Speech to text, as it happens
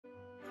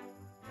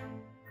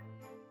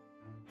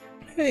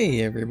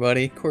Hey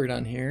everybody,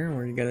 Cordon here.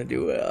 We're gonna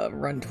do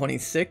run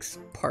 26,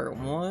 part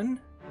 1.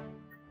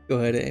 Go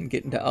ahead and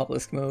get into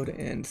Obelisk mode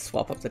and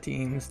swap up the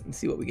teams and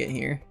see what we get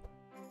here.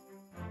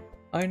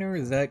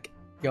 Einar, Zek,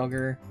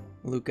 Yager,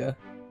 Luca.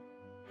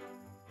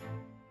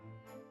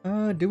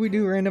 Do we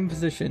do random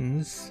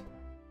positions?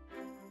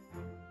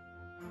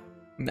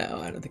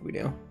 No, I don't think we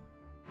do.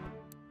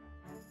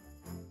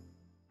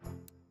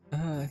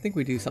 I think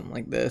we do something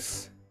like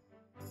this.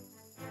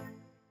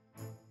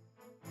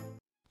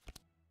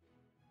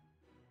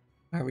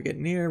 Alright, we get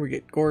Nier, we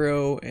get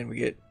Goro, and we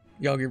get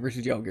Yager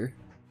versus Yager.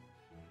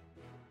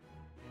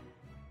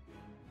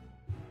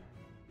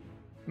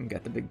 And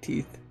got the big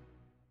teeth.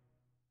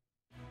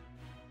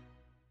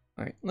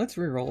 Alright, let's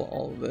reroll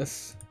all of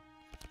this.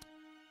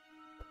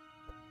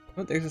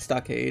 Oh, there's a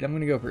stockade. I'm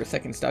gonna go for a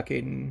second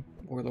stockade and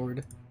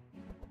Warlord.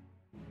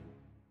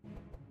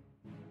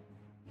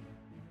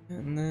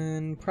 And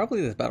then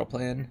probably this battle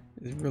plan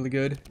is really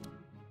good.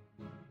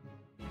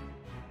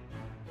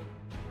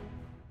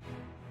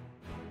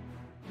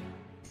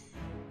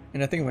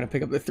 And I think I'm going to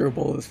pick up the throw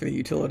bullets for the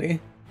utility.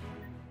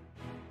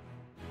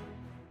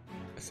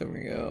 So we're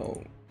going to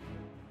go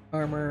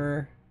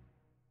armor.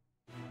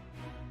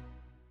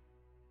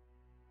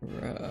 You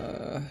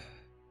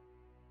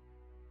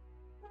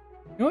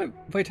know what?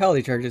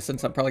 Vitality charges,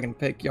 since I'm probably going to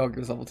pick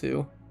Yager's level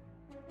 2.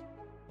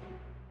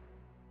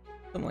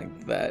 Something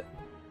like that.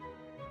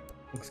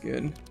 Looks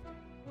good.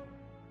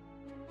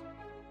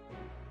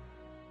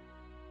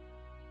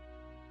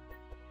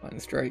 Fine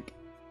strike.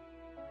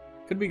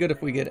 Could be good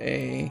if we get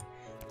a...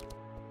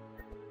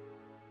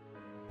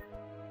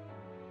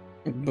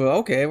 But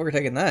okay, we're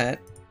taking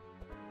that.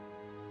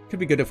 Could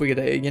be good if we get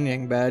a Yin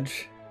Yang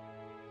badge.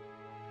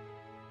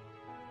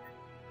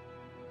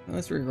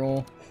 Let's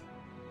reroll.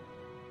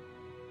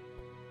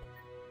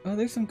 Oh,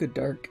 there's some good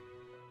dark.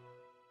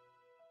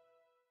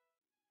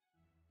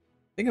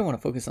 I think I want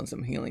to focus on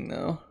some healing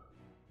though.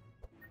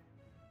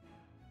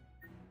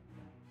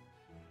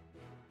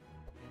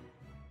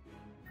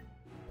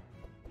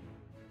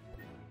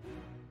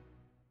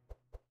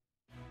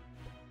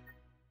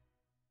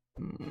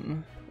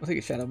 I'll take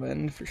a Shadow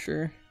Bend for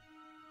sure.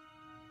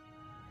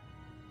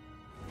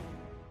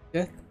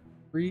 Death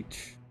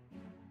Reach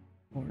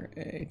or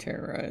a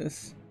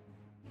Terrorize.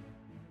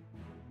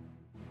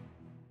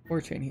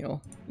 Or Chain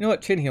Heal. You know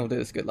what? Chain Heal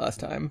did us good last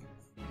time.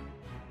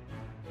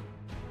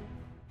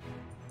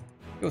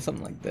 Go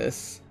something like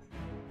this.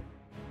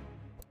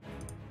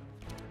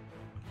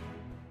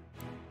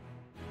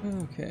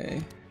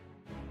 Okay.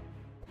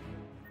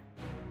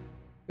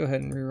 Go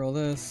ahead and reroll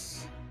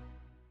this.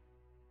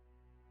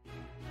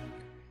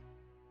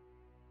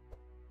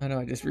 I know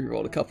I just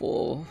rerolled a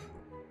couple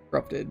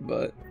corrupted,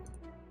 but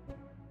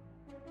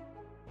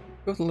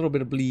go with a little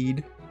bit of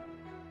bleed.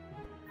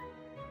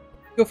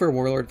 Go for a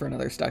Warlord for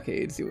another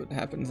stockade, see what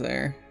happens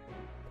there.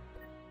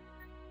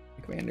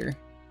 Commander.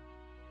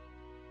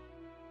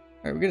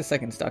 Alright, we get a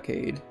second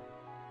stockade.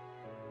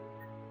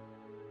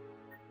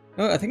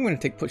 No, I think I'm going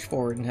to take push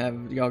forward and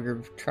have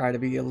Yager try to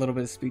be a little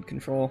bit of speed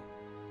control.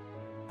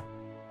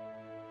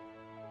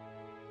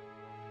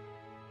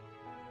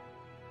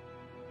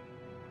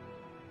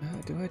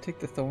 Do I take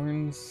the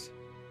Thorns?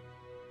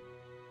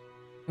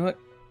 You know what?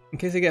 In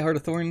case I get Heart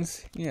of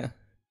Thorns, yeah.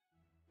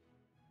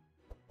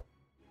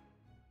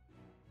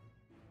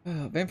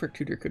 Vampiric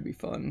Tutor could be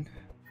fun.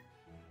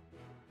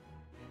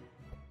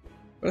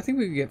 But I think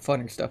we could get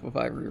funner stuff if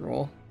I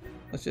reroll.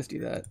 Let's just do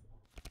that.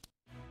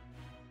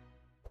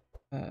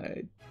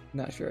 I'm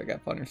not sure I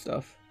got funner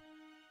stuff.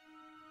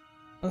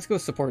 Let's go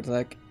support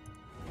Zek.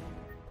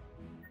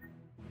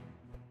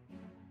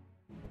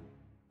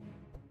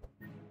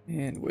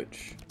 And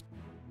Witch.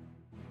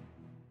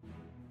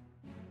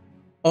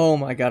 Oh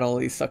my god, all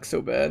these suck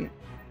so bad.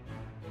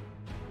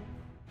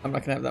 I'm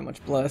not gonna have that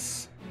much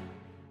bless.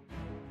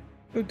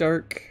 Go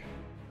dark.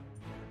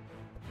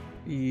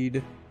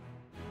 Speed.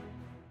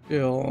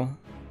 Chill.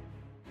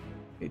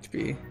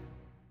 HP.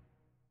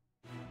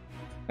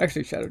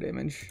 Actually, shadow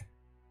damage.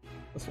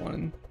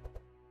 +1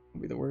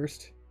 would be the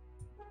worst.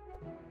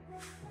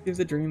 Gives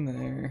a dream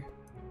there.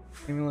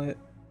 Amulet.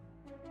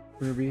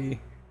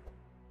 Ruby.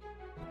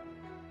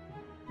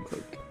 And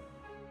cloak.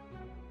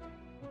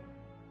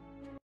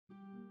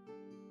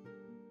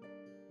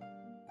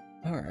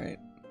 Alright.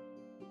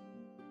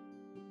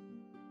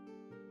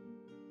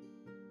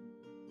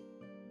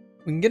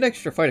 We can get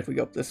extra fight if we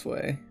go up this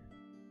way.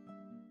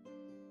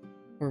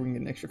 Or we can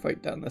get an extra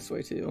fight down this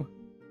way too.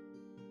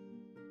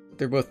 But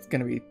they're both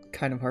going to be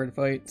kind of hard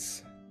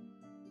fights.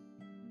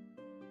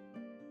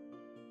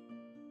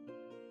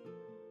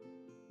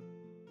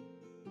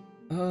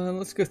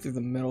 Let's go through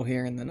the middle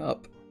here and then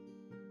up.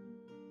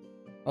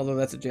 Although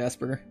that's a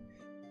Jasper.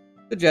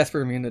 The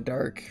Jasper immune to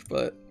dark,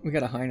 but we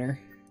got a Heiner.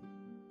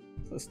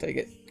 So let's take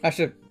it. I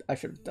should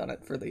have done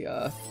it for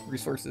the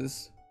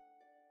resources.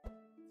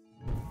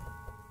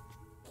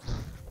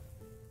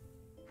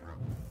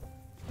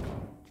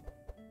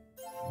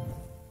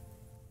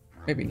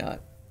 Maybe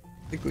not.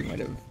 I think we might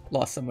have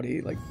lost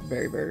somebody like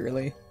very, very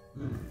early.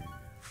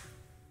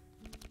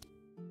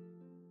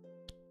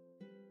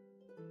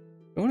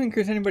 don't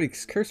increase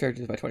anybody's curse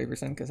charges by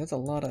 20% because that's a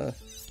lot of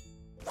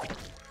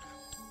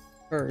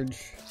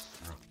charge.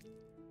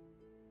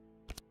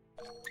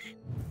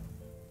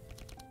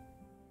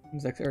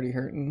 Zach's already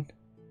hurting.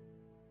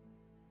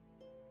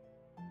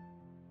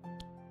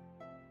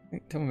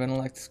 Tell him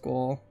intellect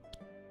squall.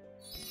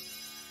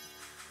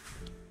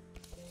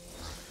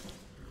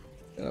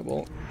 Then I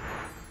won't.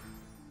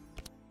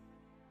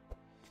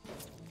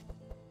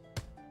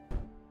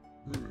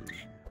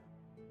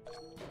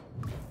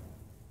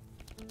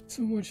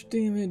 So much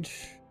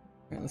damage.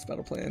 Alright, let's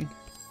battle plan.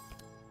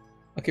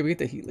 Okay, we get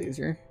the heat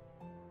laser.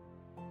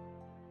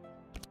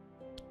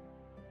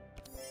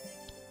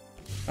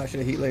 I should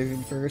have heat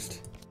lasered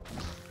first.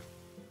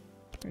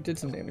 I did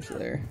some damage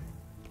there.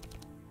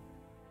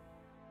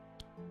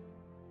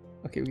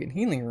 Okay, we get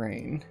healing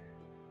rain.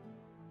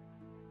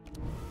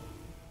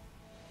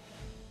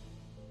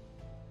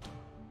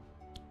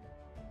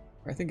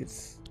 I think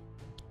it's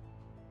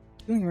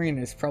healing rain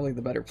is probably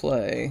the better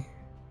play.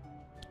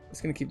 It's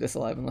gonna keep this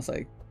alive unless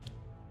I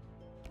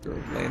throw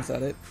lance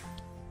at it.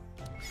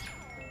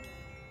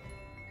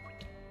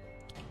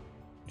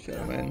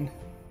 Shadow Man.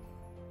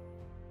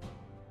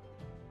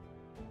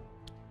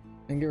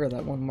 And get rid of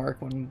that one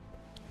mark one.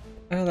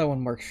 I know that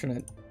one mark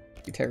shouldn't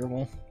be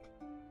terrible.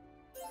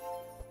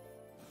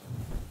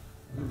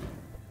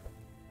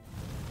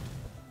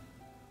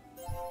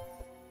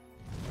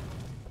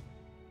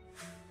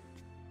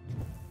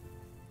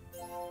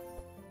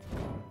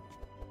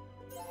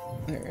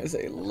 There is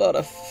a lot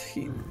of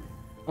heat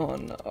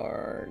on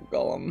our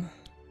golem.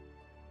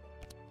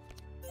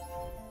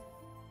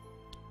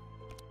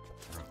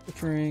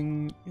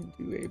 Butchering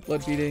into a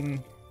blood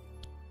beating.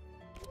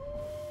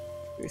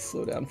 We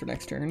slow down for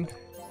next turn.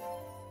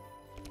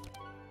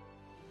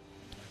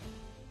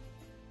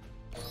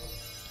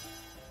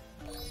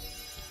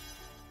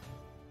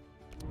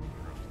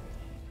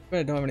 But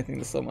I don't have anything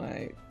to slow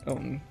my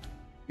own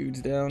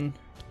dudes down.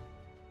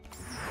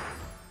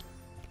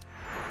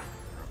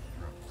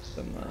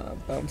 Some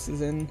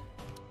bounces in.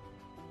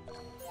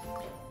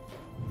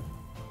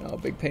 Oh,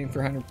 big pain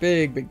for Heiner.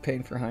 Big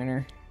pain for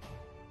Heiner.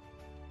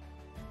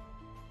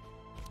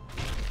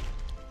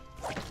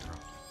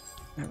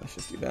 Right, let's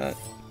just do that.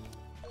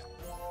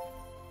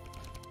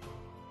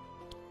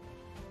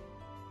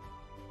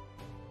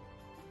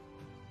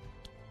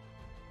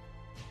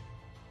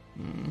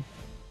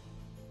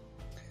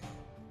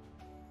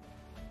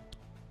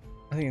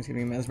 I think it's gonna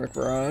be Mesmeric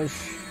Barrage.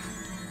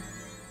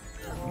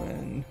 And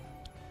then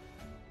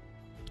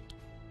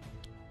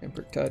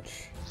Imperk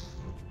Touch.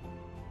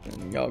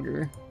 And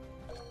Yager.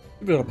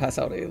 We'll be able to pass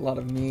out a lot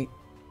of meat.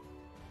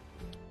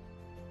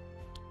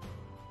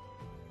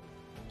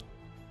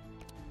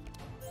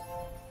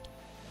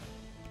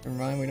 Never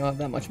mind, we don't have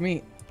that much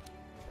meat.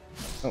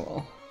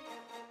 Oh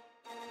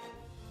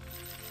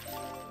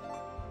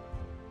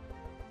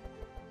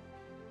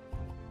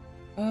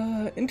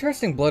well.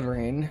 Interesting Blood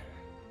Rain.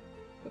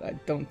 But I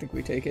don't think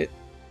we take it.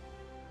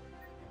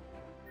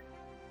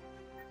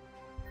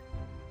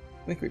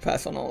 I think we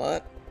pass on all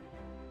that.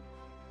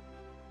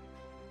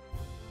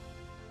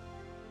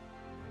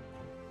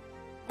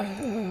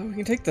 We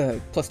can take the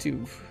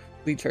 +2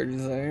 lead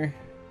charges there.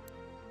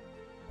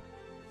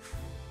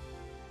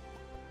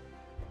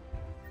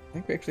 I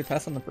think we actually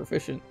pass on the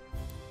proficient.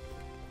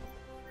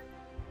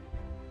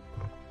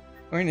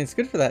 I mean, it's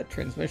good for that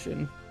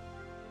transmission.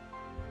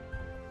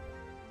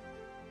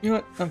 You know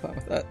what? I'm fine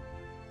with that.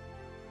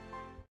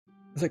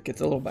 It's like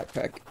it's a little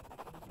backpack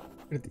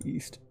at the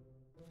east.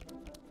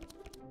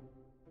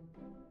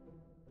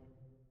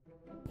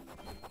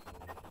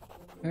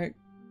 Alright.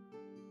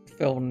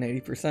 Fell on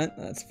 80%,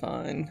 that's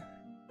fine.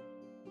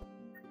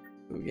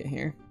 What do we get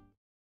here?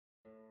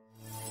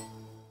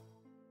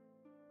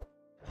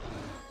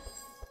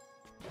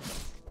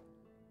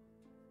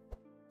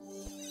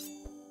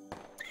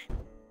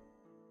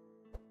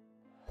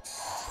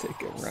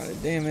 Take a round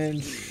of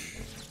damage.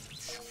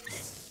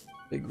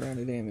 Big round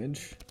of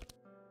damage.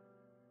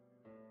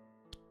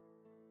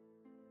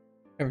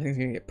 Everything's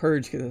gonna get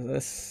purged because of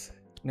this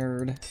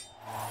nerd.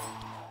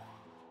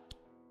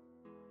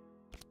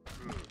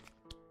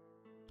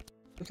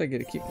 Looks like I get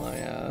to keep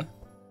my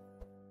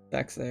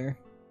stacks there.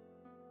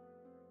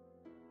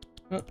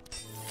 Oh,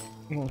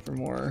 I'm going for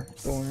more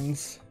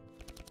thorns.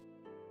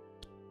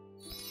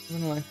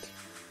 Intellect.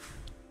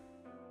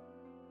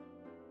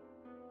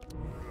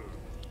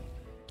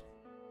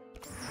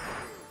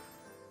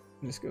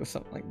 Just go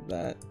something like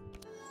that.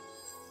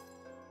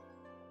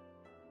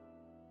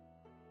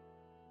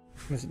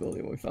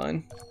 Visibility will be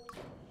fine.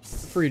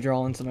 Free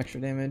draw and some extra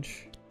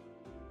damage.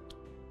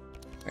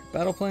 Alright,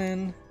 battle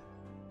plan.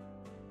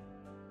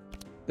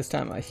 This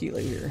time I heat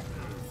laser.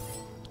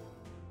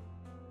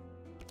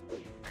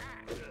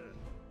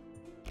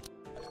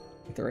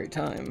 At the right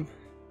time.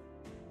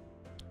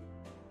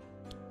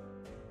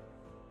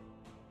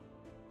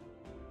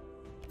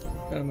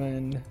 Come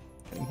in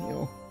and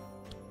heal.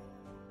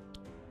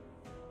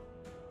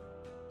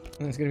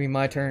 And it's gonna be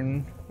my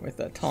turn with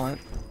a taunt.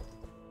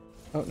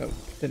 Oh no,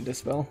 didn't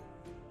dispel.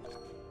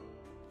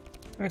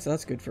 Alright, so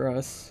that's good for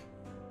us.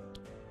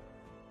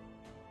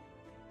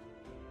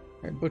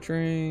 Alright,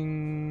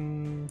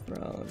 butchering.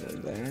 Probably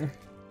there.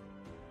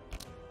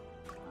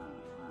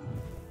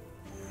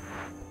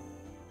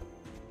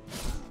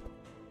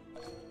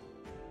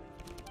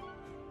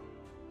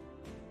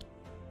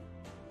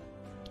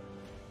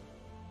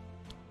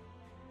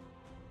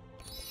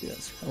 Do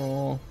that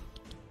scroll.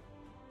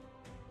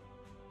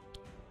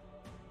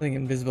 I think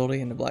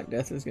invisibility into Black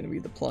Death is going to be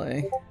the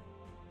play.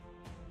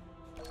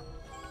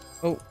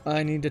 Oh,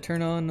 I need to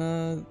turn on,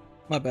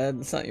 my bad,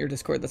 that's not your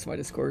Discord, that's my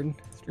Discord.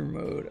 Stream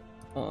mode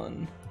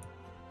on.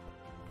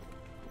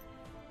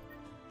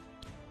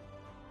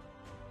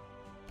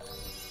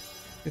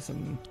 Get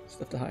some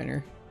stuff to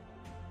Heiner.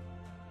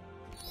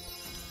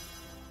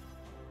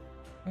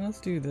 Let's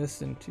do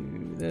this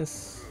into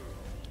this.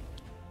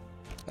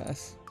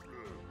 Pass.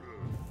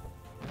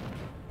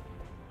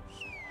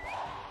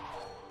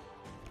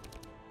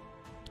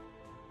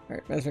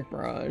 Alright, Mesmeric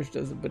Mirage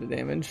does a bit of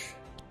damage.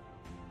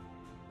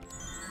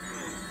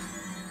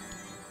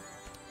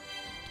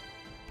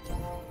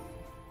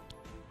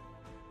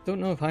 Don't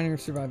know if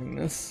Heiner's surviving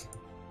this.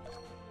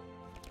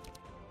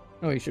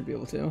 Oh, he should be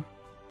able to.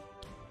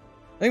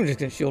 I think I'm just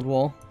gonna shield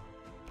wall.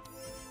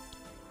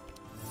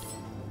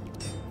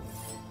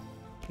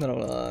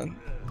 That'll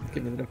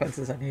give me the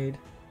defenses I need.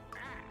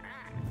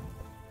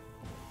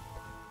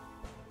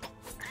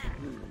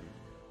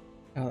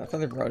 Oh, that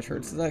Feather Barrage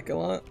hurts Zek a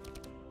lot.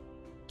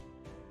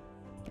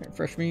 Alright,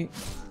 fresh meat.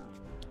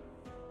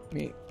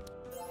 Meat.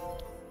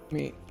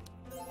 Meat.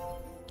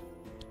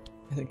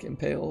 I think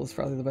Impale is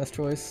probably the best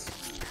choice.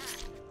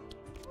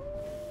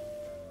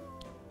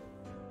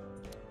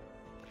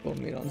 Gold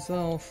meat on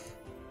self.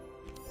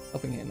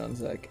 Helping hand on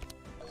Zek.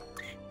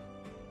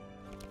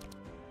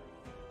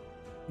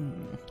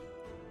 And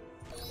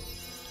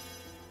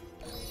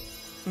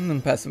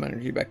then pass some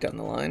energy back down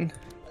the line.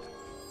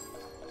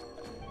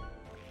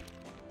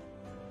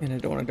 And I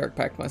don't want to dark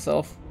pack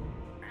myself.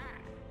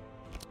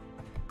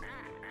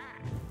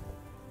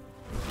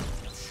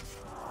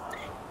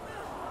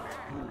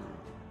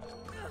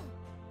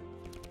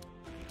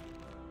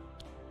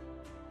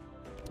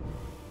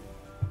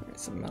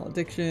 Some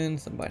Malediction,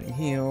 some Binding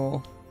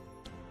Heal,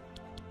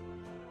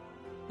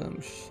 some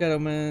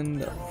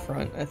Shadowmend up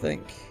front, I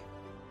think.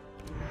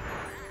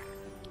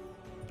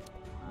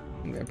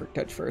 I'm gonna Brick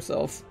Touch for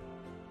herself.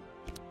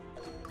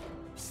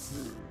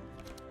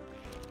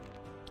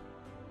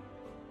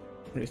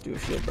 Just do a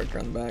shield breaker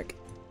on the back.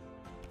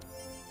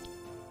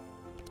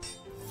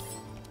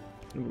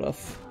 And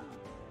bluff.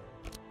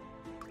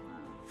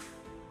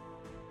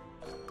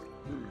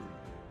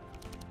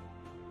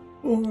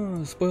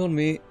 Oh, spoiled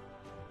meat.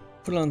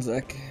 Put it on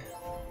Zek.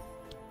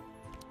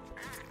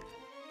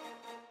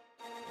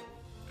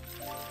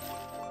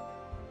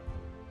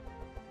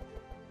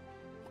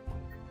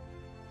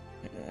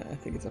 I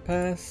think it's a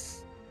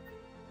pass.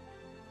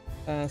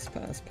 Pass,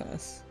 pass,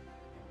 pass.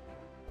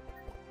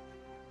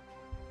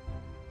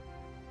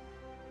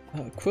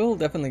 Quill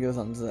definitely goes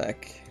on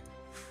Zek.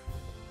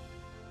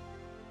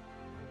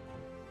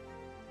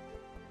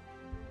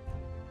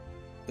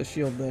 The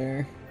shield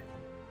there.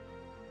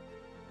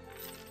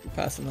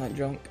 Passing that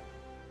junk.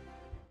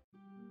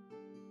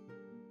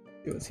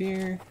 See what's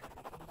here.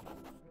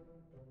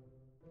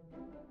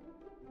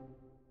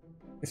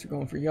 Guess we're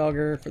going for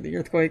Yager for the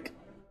Earthquake.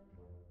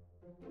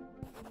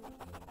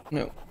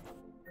 No.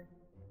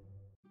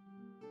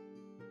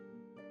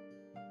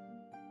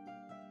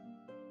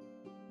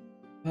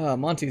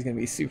 Monty's gonna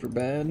be super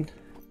bad.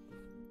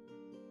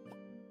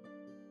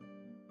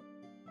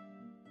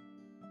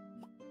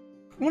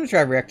 I'm gonna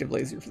try Reactive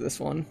Laser for this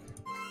one.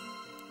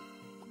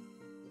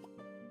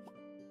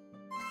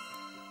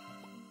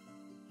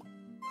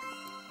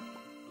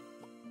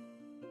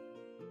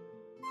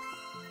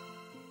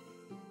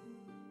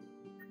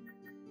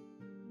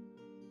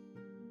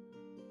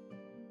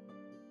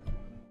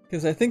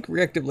 Because I think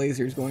Reactive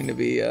Laser is going to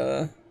be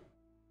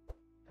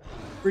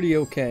pretty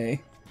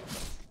okay.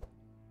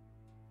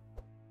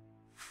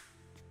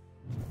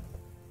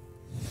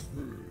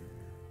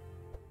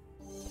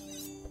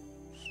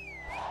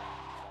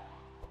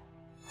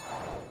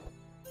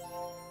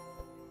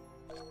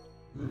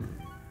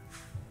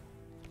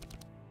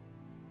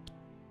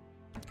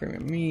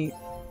 Premium meat,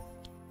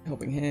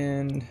 helping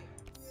hand.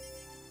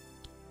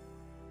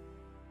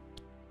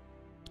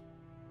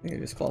 I think I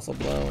just Colossal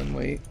Blow and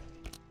wait.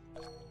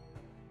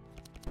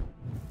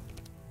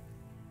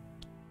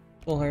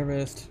 Full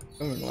Harvest,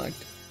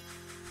 Overlect.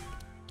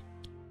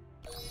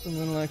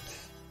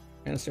 Overlect,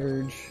 and a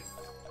Surge.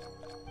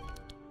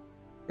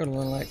 Go to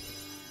Overlect.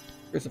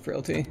 Here's a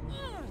Frailty.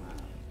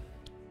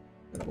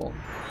 Double.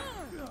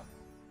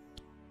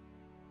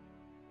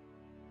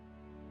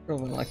 Throw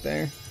Overlect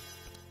there.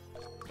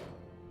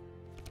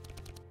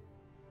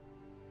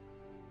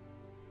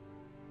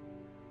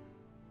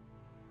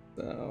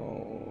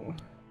 So,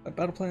 a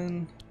battle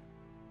plan.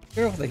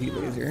 Start off with a Heat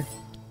Laser.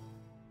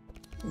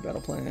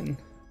 Battle plan.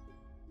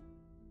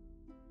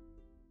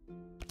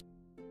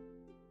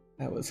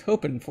 I was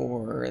hoping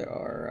for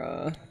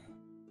our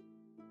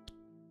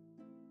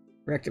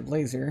Reactive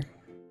Laser.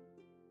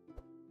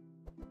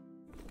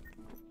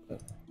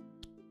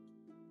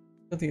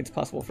 think it's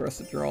possible for us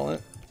to draw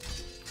it.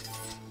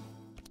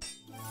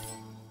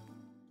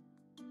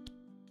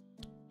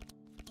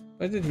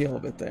 I did heal a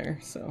bit there,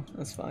 so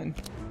that's fine.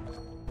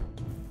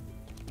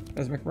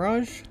 Mesmeric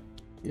Mirage?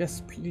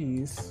 Yes,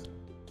 please.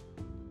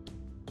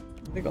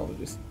 I think I'll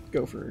just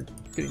go for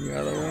getting you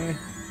out of the way.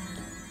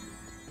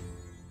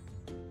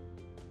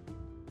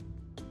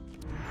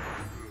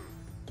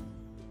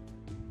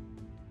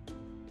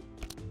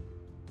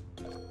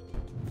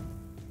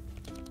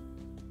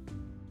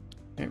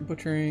 Alright,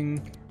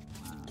 butchering.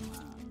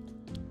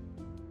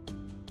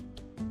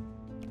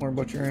 More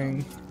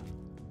butchering.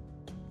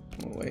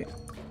 Oh, wait.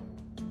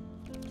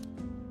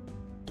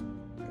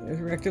 There's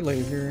a reactive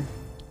laser.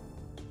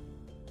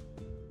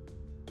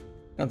 I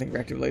don't think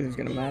reactive laser is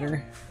going to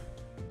matter.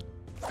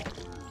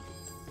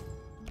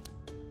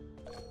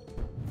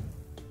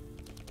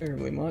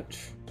 Terribly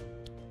much.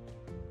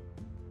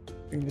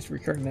 We can just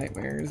recur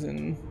nightmares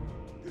and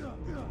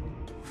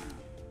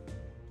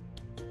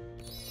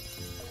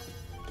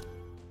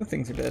the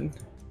things are dead.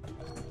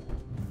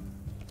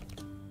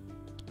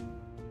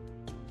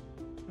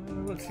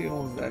 Let's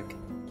heal Zek.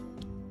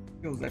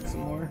 Heal Zek some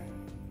more.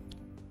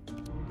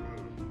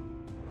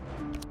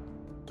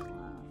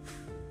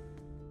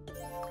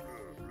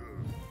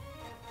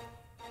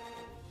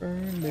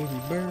 Burn, baby,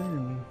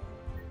 burn.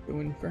 Go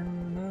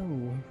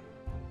inferno.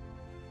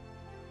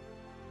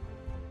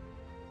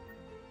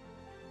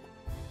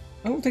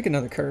 I will take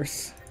another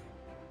curse.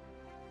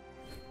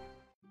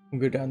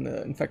 We'll go down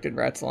the infected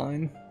rats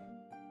line.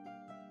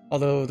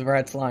 Although the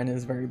rats line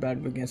is very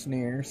bad against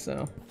Nier,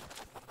 so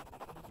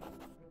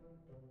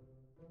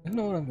I don't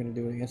know what I'm gonna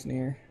do against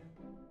Nier.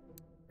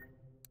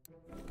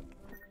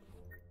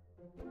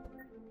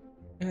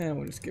 And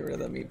we'll just get rid of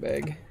that meat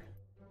bag.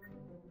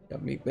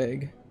 Got meat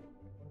bag.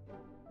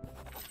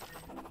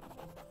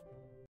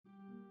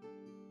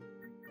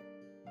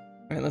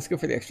 Alright, let's go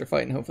for the extra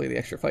fight, and hopefully the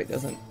extra fight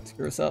doesn't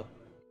screw us up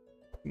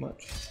too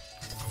much.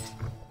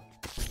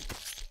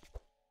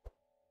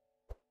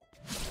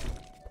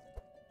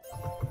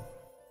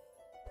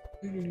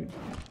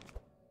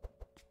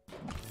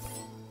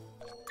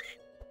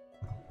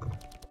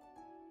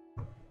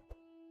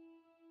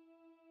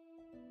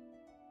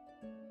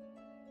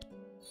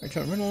 Alright,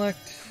 try to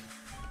intellect.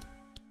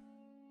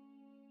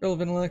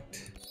 Relevant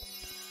intellect.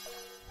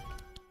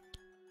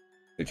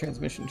 The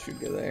transmission should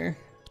go there.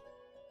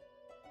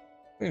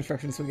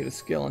 Instructions, so we get a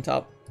skill on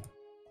top.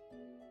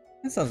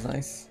 That sounds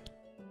nice.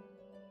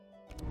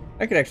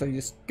 I could actually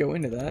just go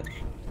into that.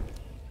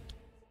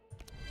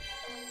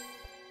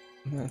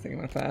 I think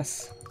I'm gonna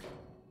pass.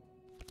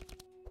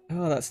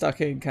 Oh, that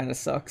stockade kind of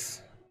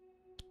sucks.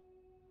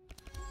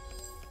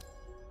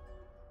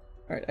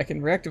 Alright, I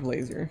can reactive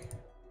laser.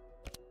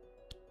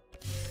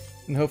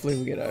 And hopefully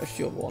we get a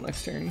shield wall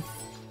next turn.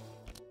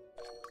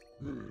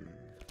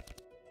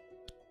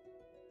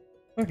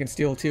 I can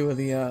steal 2 of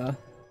the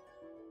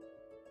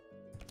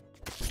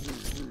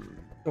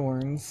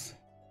thorns.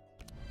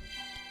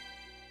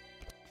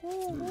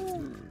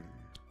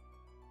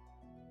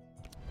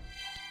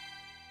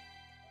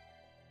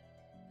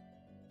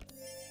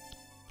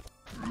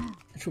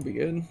 Which will be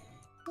good.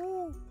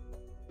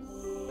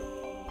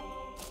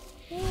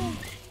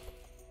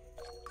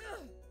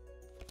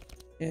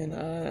 Can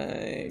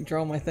I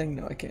draw my thing?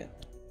 No, I can't.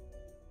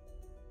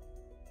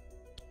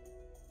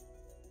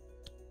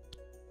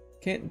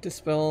 Can't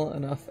dispel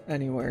enough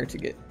anywhere to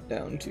get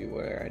down to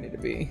where I need to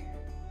be.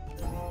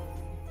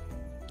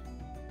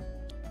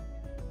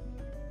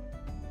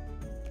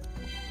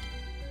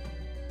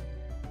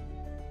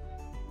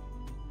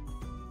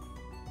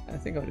 I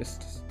think I'll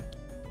just...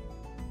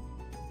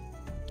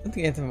 I don't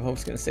think Anthem of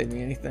Hope's gonna save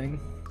me anything.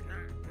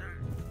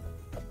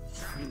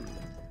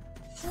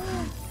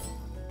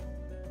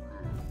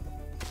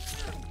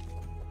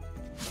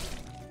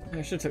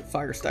 I should have took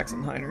Fire Stacks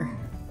on Heiner.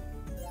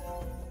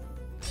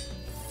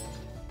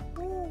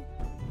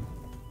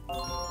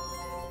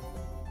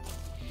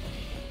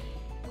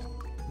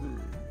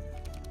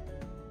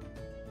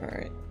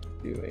 Alright,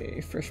 do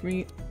a fresh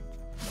meat.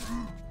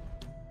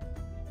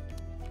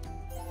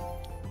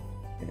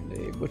 And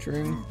a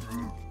butchering.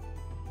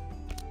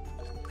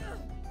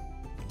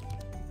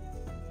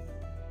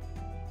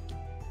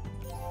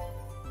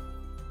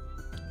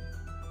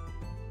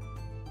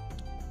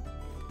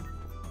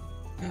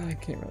 I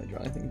can't really draw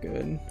anything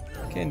good.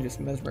 I can just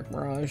Mesmeric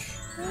Mirage.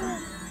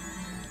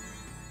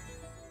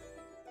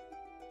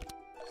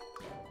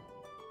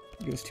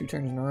 Goes 2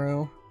 turns in a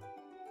row.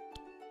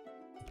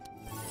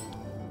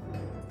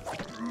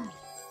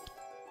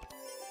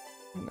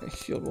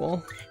 Nice shield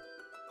wall.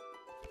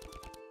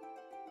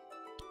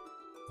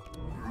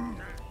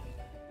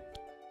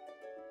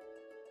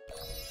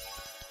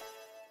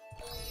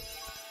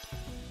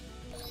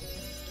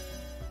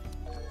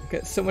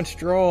 Got so much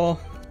draw.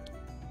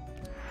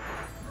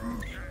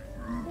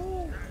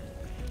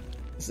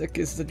 Zek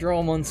is the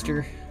draw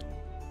monster.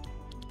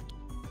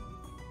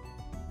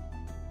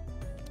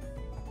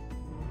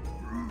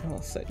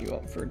 I'll set you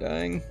up for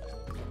dying.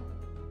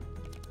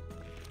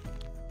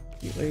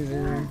 Heat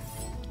laser.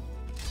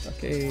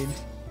 Blockade.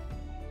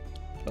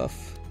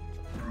 Buff.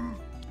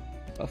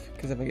 buff,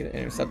 because if I get an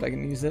intercept, I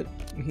can use it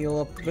and heal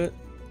up a bit.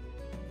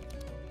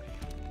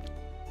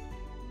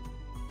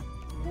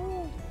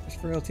 Curse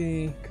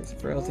Frailty, Curse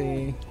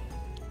Frailty.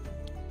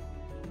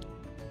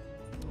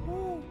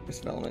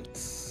 Curse of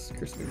Elements,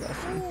 Curse of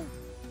Exhaustion.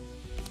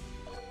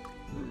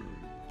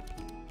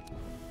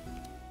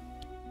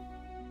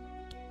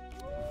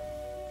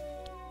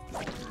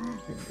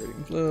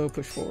 Inverting Flow,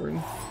 push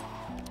forward.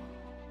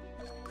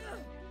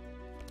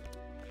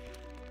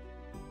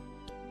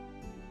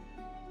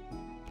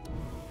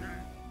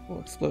 We'll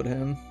explode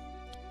him.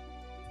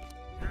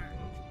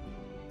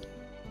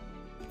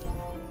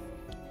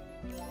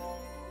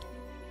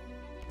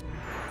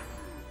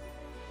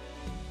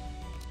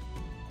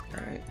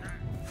 Alright.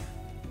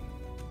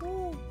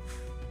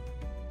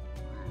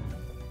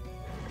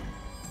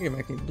 You're gonna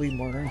make me bleed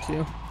more, aren't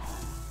you?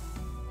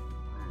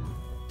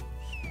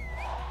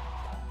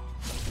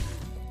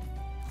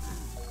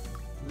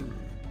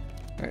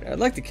 Alright, I'd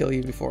like to kill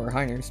you before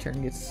Heiner's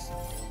turn gets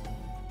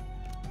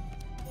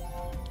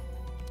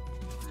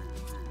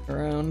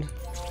around.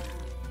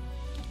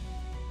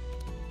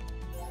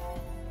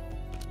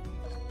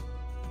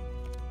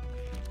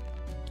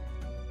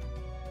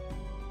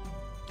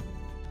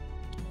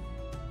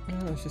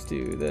 Let's just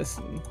do this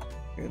and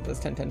get this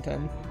 10, 10,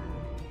 10.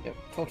 Yep,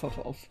 12, 12,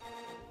 12.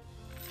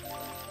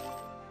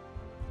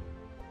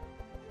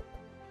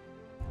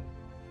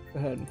 Go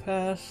ahead and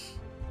pass.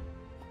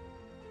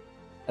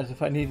 As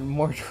if I needed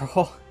more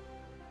draw.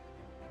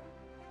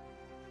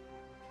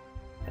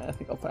 Yeah, I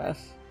think I'll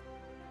pass.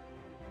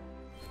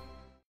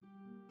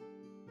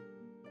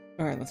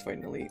 Alright, let's fight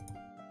an elite.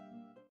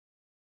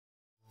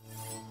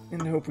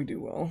 And hope we do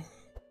well.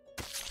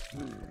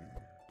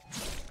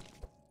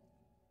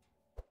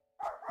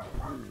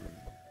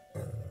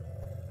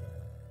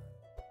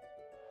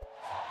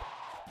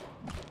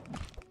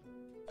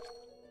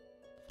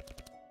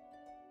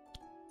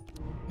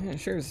 Yeah, it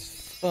sure is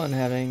fun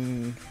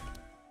having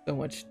so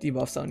much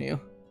debuffs on you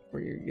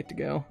where you get to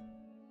go.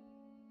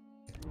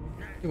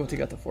 We'll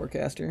take out the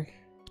Forecaster.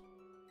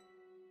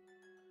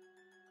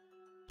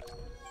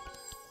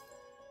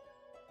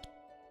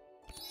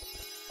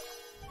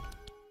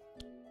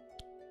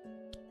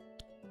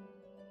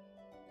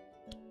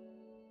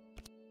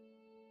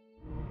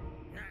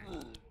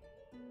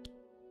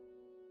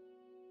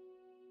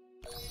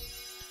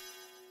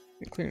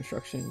 Clear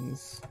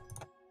instructions.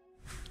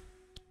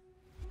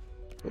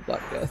 Go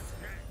Black Death.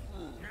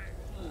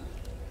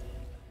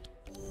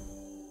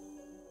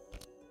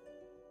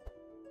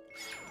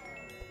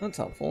 That's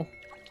helpful.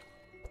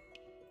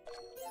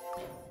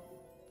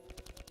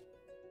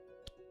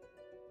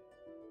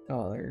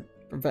 Oh, they're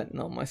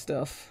preventing all my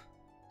stuff.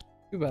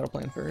 Do battle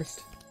plan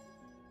first.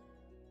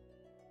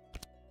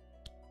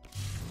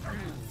 There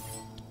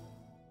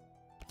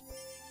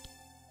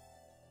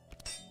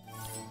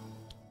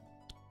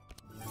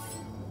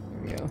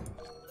we go.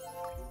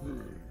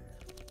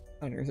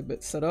 Heiner's a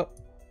bit set up.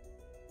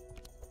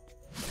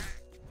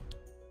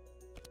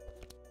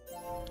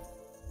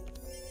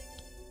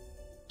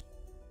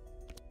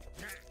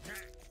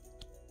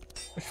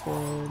 Push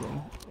forward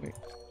and wait.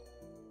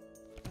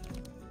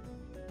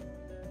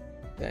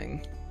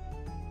 Dang.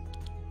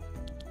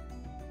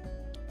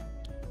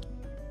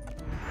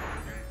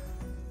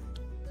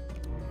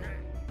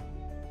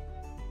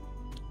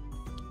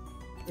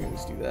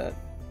 Let's do that.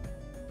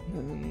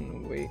 And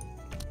then wait.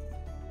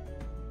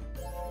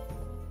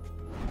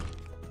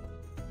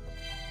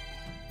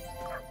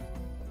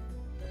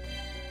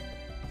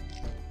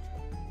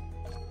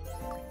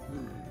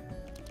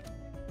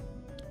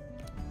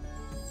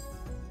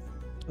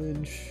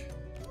 Pillage.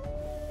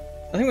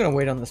 I think I'm gonna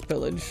wait on this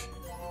pillage.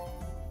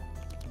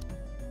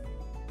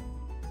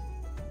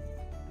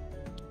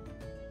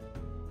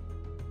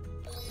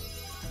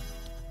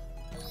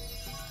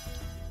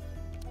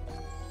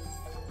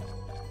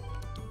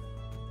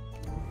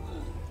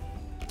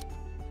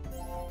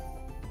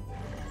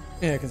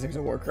 Yeah, because there's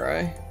a war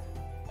cry.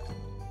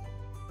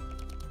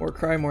 War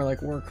cry more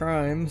like war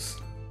crimes.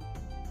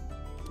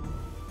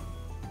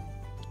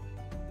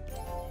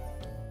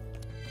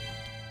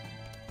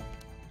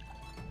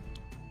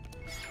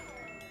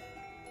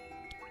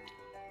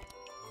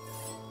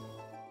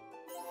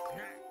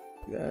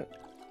 Do that.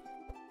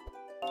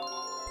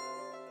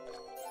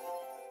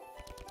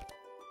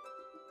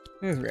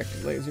 There's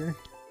reactive laser.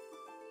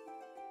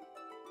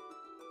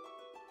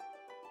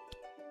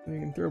 We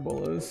can throw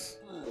bolas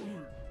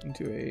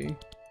into a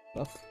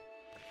buff.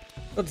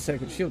 About to say I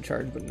could shield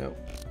charge, but no.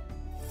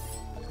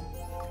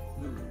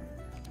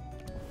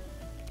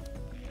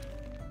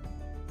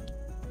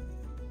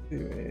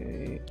 Do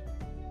a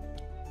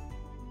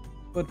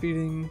blood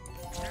feeding.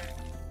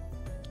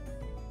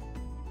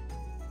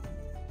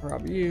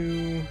 Rob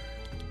you.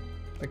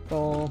 Like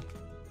ball.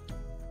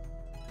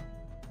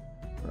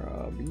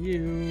 Rob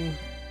you.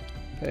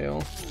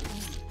 Pale.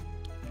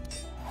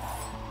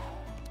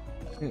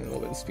 And a little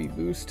bit of speed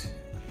boost.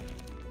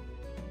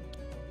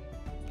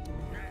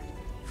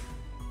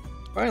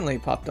 Finally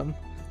popped them.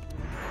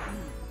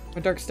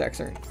 My dark stacks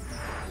aren't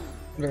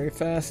very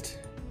fast.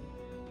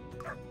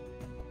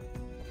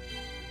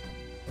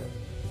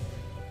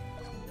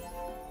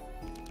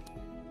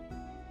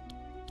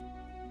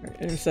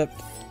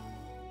 intercept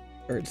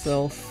for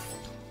itself.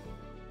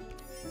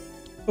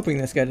 Hoping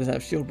this guy doesn't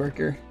have shield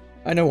breaker.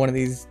 I know one of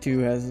these two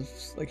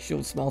has like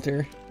shield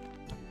smelter.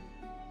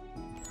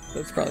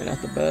 That's probably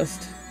not the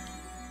best.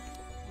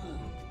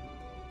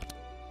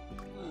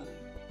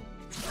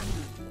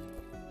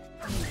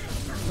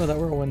 Oh, that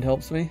whirlwind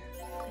helps me.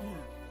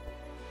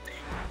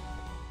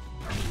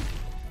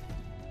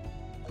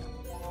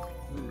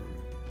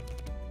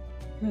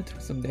 That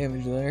took some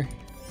damage there.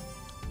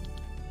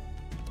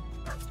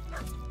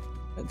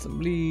 Had some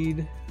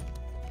bleed.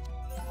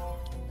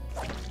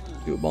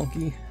 Do a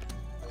bonky.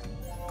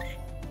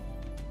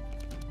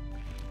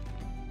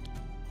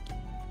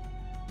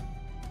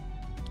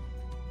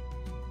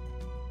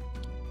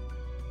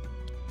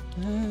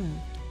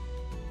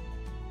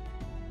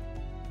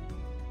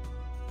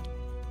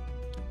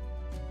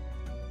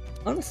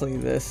 Honestly,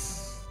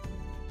 this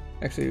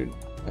actually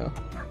no.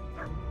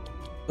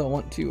 They'll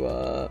want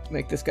to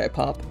make this guy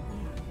pop.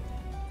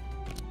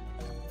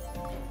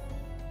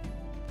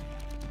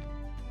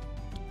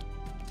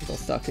 I'll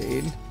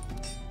stockade.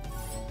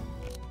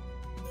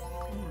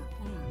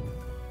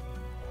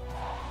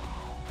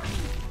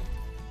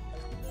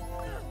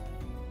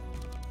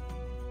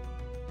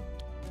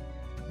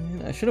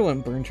 And I should have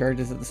went burn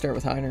charges at the start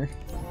with Heiner.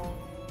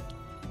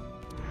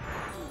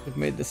 Would have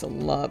made this a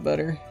lot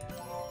better.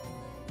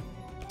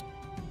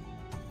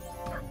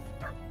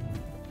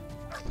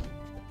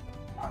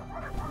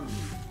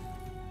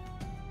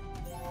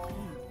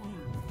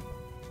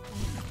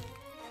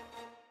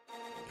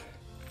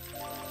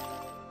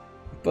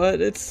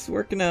 But it's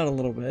working out a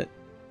little bit.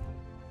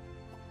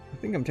 I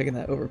think I'm taking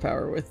that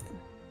overpower with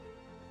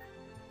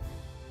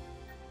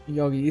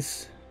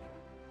Yogis.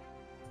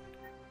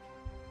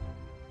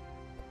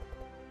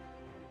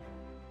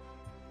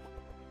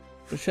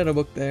 Put a Shadow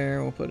Book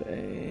there, we'll put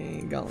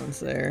a Gauntlets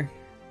there.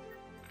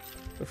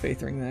 Put a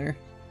Faith Ring there.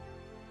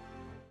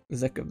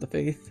 Zek of the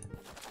Faith.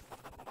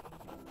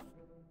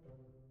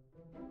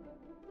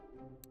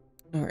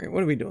 Alright,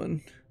 what are we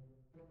doing?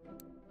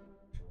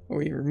 Are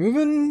we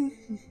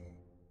removing?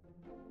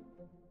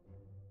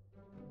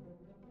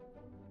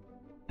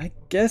 I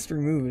guess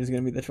remove is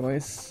gonna be the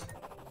choice.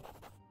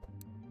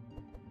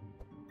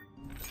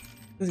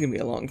 This is gonna be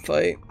a long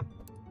fight.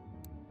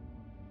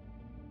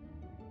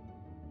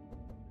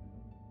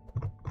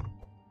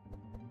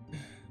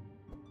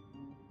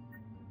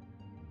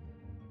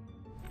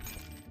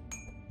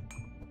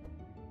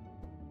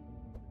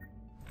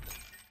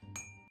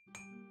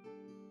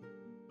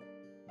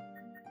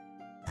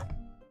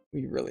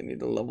 We really need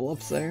to level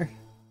up there.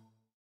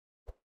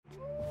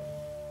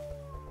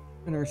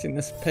 I've never seen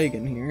this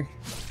pagan here.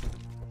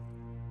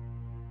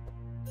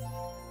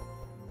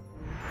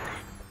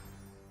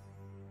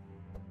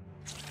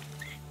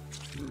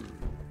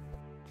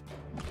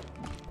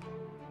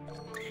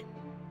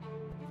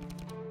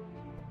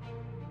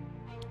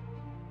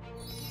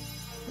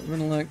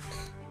 Elect.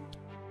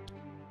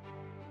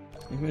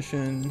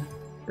 Mission.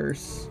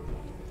 Curse.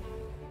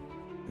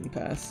 And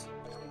pass.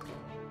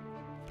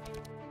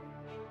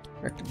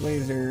 Reactive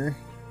Laser.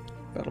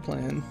 Battle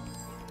Plan.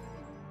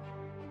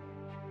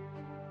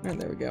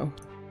 And there we go.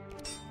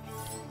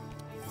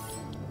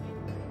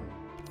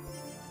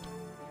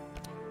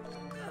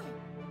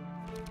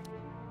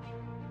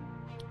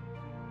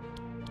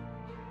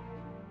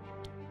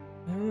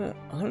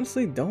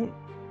 Honestly, don't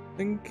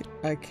think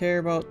I care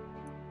about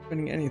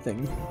spending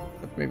anything.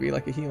 Maybe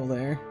like a heal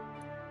there.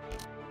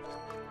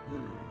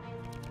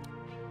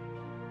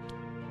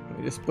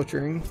 Maybe just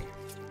butchering.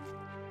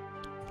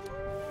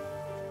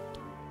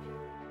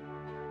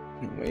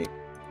 Wait.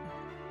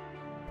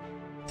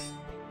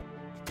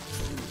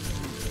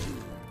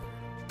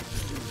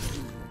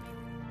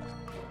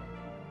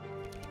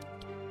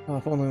 Oh,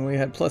 if only we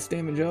had plus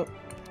damage up.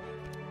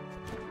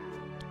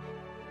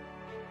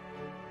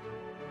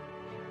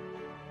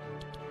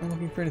 Am I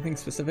looking for anything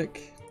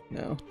specific?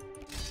 No.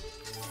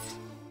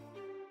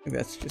 I think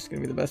that's just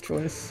gonna be the best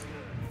choice.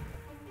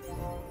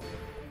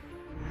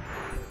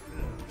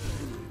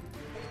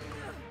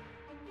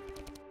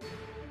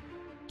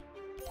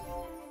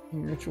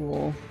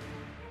 Ritual.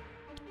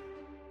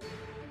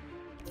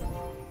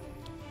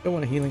 Don't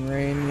want a healing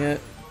rain yet.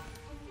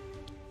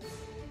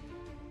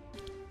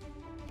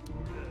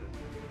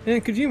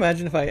 And could you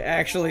imagine if I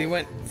actually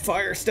went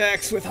fire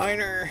stacks with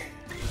Heiner?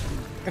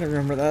 Gotta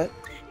remember that.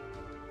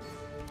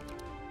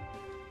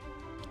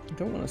 I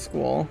don't want a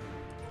squall.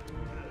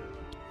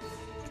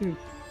 Do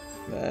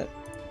that.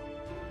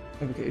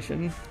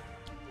 Evocation.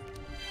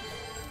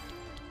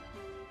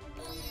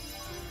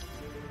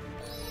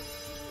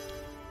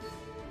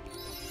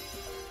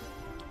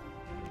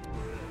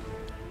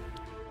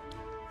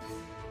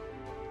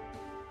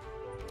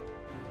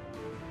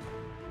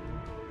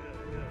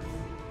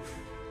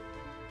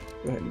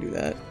 Go ahead and do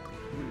that.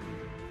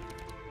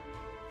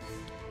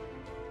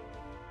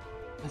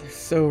 Oh, they're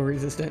so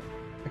resistant.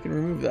 I can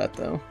remove that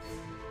though.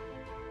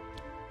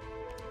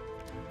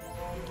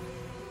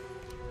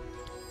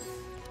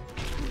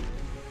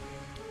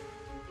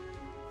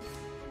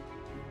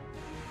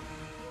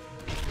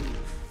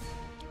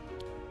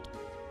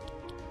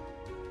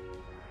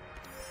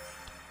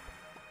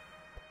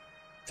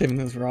 Saving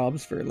those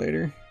robs for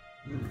later.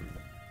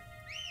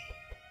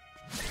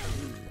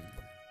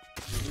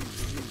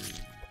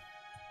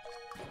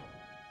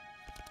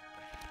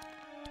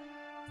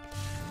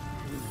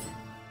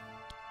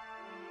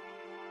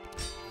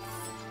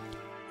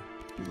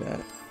 Do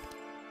that.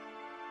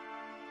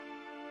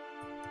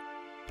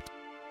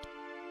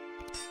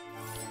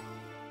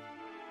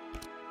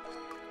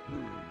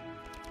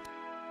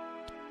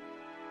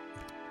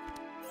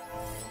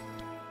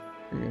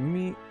 For your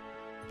meat.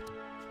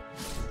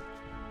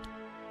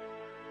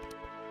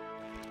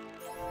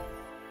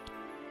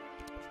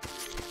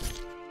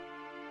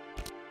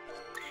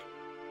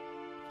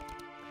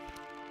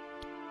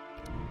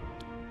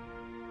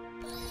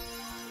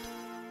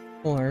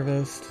 Full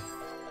harvest.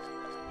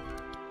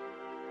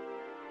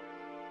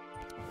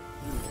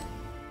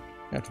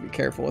 I have to be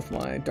careful with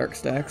my dark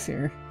stacks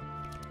here.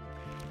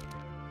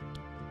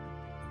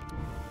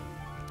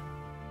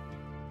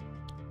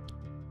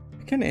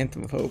 I can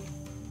Anthem of Hope,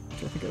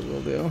 which I think I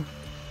will do.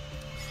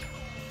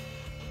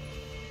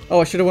 Oh,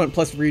 I should have went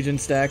plus region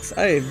stacks.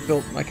 I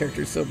built my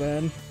character so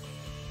bad.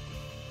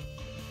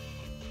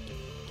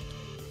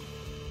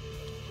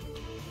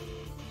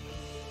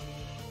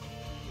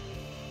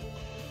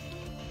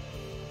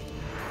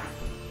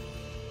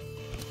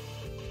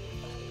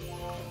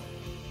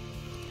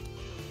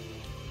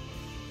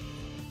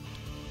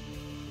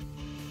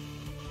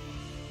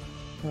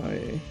 Oh,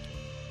 yeah.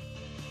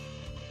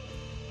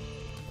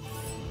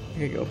 I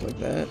could go up like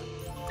that.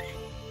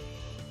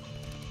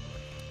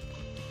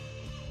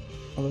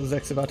 Although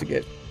Zek's about to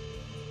get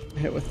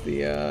hit with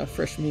the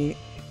fresh meat.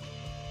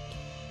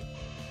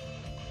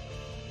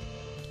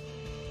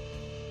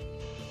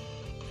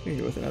 I can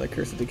go with another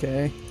Curse of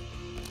Decay.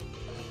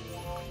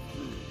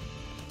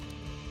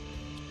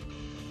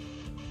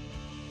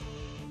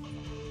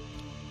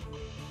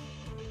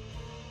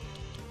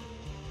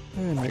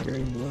 And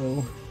Migrating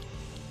Blow.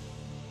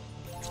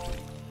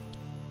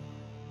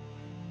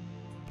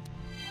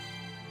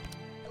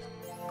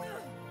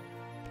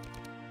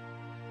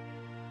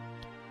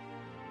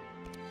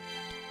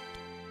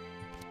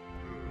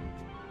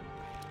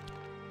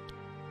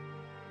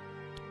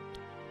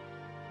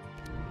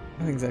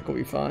 I think Zek will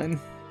be fine.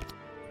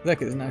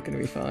 Zek is not going to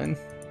be fine.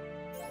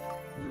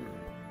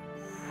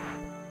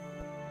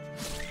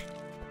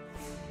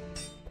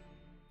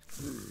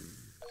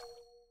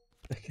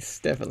 Zek is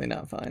definitely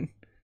not fine.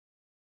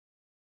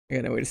 I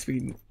got no way to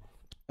speed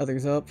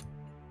others up.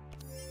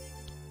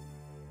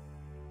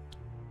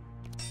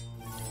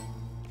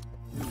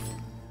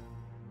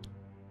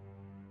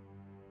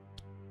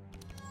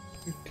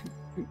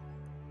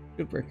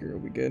 Good breaker will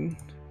be good.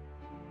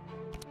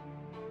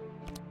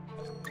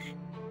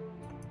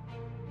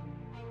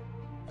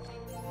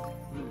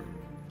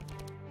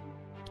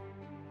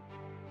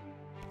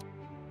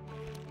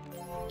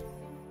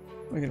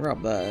 I can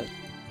rob that.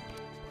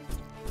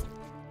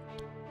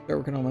 Start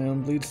working on my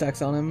own bleed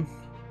stacks on him.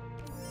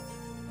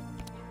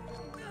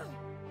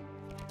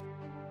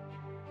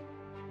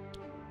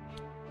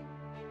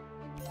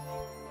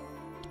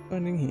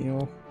 Finding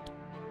heal.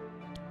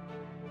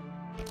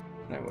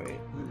 No, wait.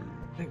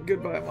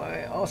 Goodbye,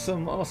 my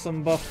awesome,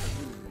 awesome buff.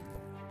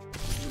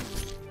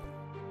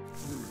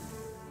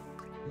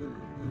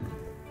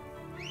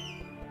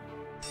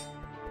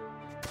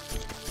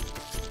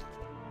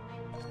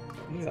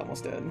 He's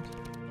almost dead.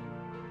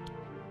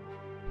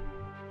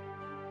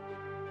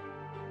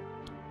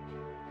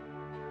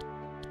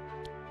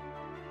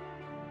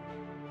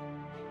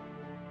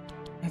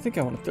 I think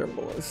I want to throw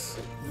bullets.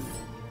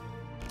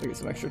 To get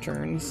some extra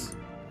turns.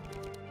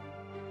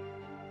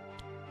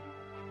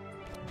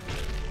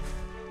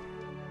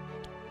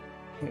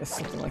 I guess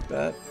something like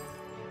that.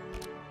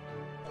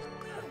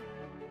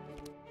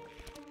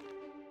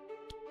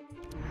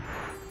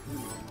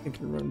 I think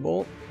we run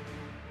bolt.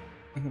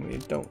 And we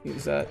don't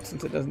use that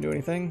since it doesn't do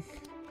anything.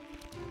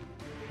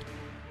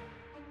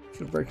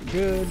 Should break it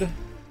good.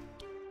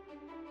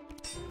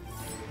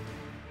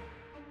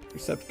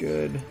 Recept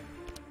good.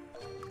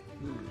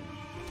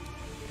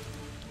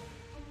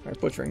 Our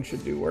butchering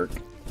should do work.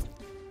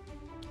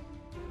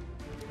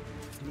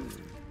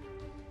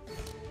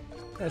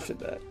 That should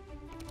that.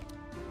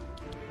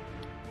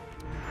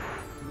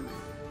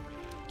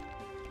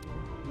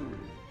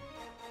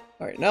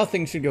 Alright, now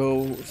things should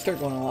start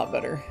going a lot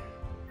better.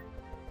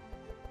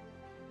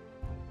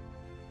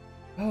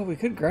 Oh, we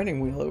could grinding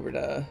wheel over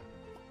to...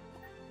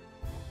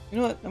 You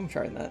know what? I'm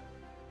trying that.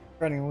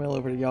 Grinding wheel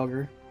over to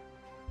Yager.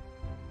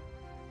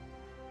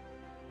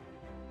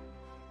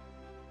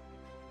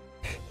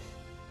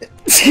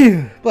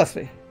 Bless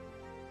me.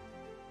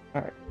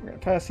 Alright, we're gonna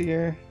pass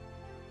here.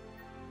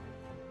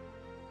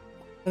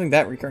 I think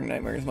that recurring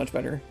nightmare is much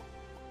better.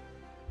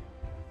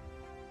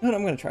 No,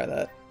 I'm gonna try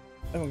that.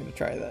 I'm gonna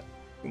try that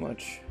too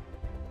much.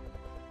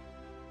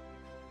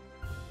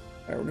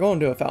 Alright, we're going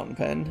to a fountain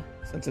pen,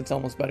 since it's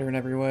almost better in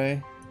every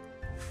way.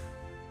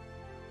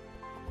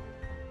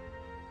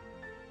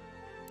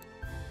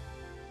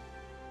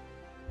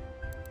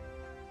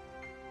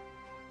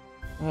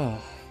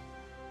 Oh.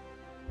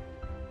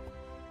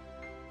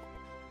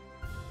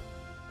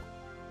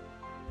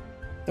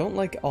 Don't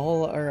like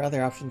all our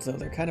other options though,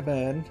 they're kind of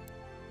bad.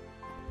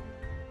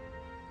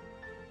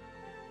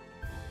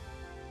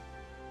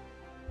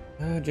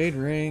 Jade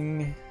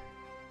Ring.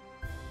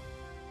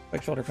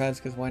 Like shoulder pads,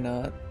 because why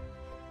not?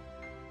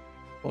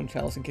 Bone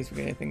Chalice in case we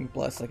get anything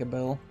blessed like a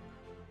bell.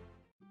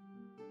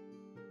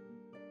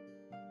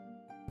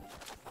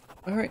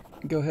 Alright,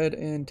 go ahead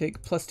and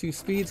take +2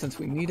 speed since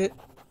we need it.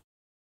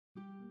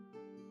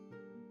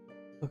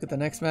 Look at the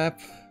next map.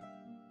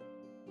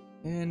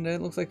 And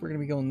it looks like we're going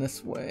to be going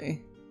this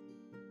way.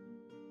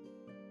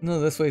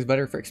 No, this way is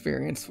better for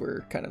experience.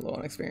 We're kind of low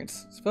on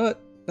experience.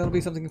 But that'll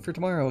be something for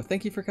tomorrow.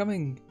 Thank you for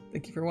coming.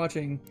 Thank you for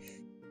watching.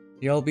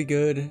 Y'all be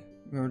good.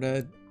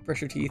 Remember to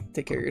brush your teeth,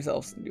 take care of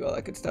yourselves, and do all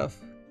that good stuff.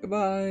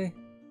 Goodbye!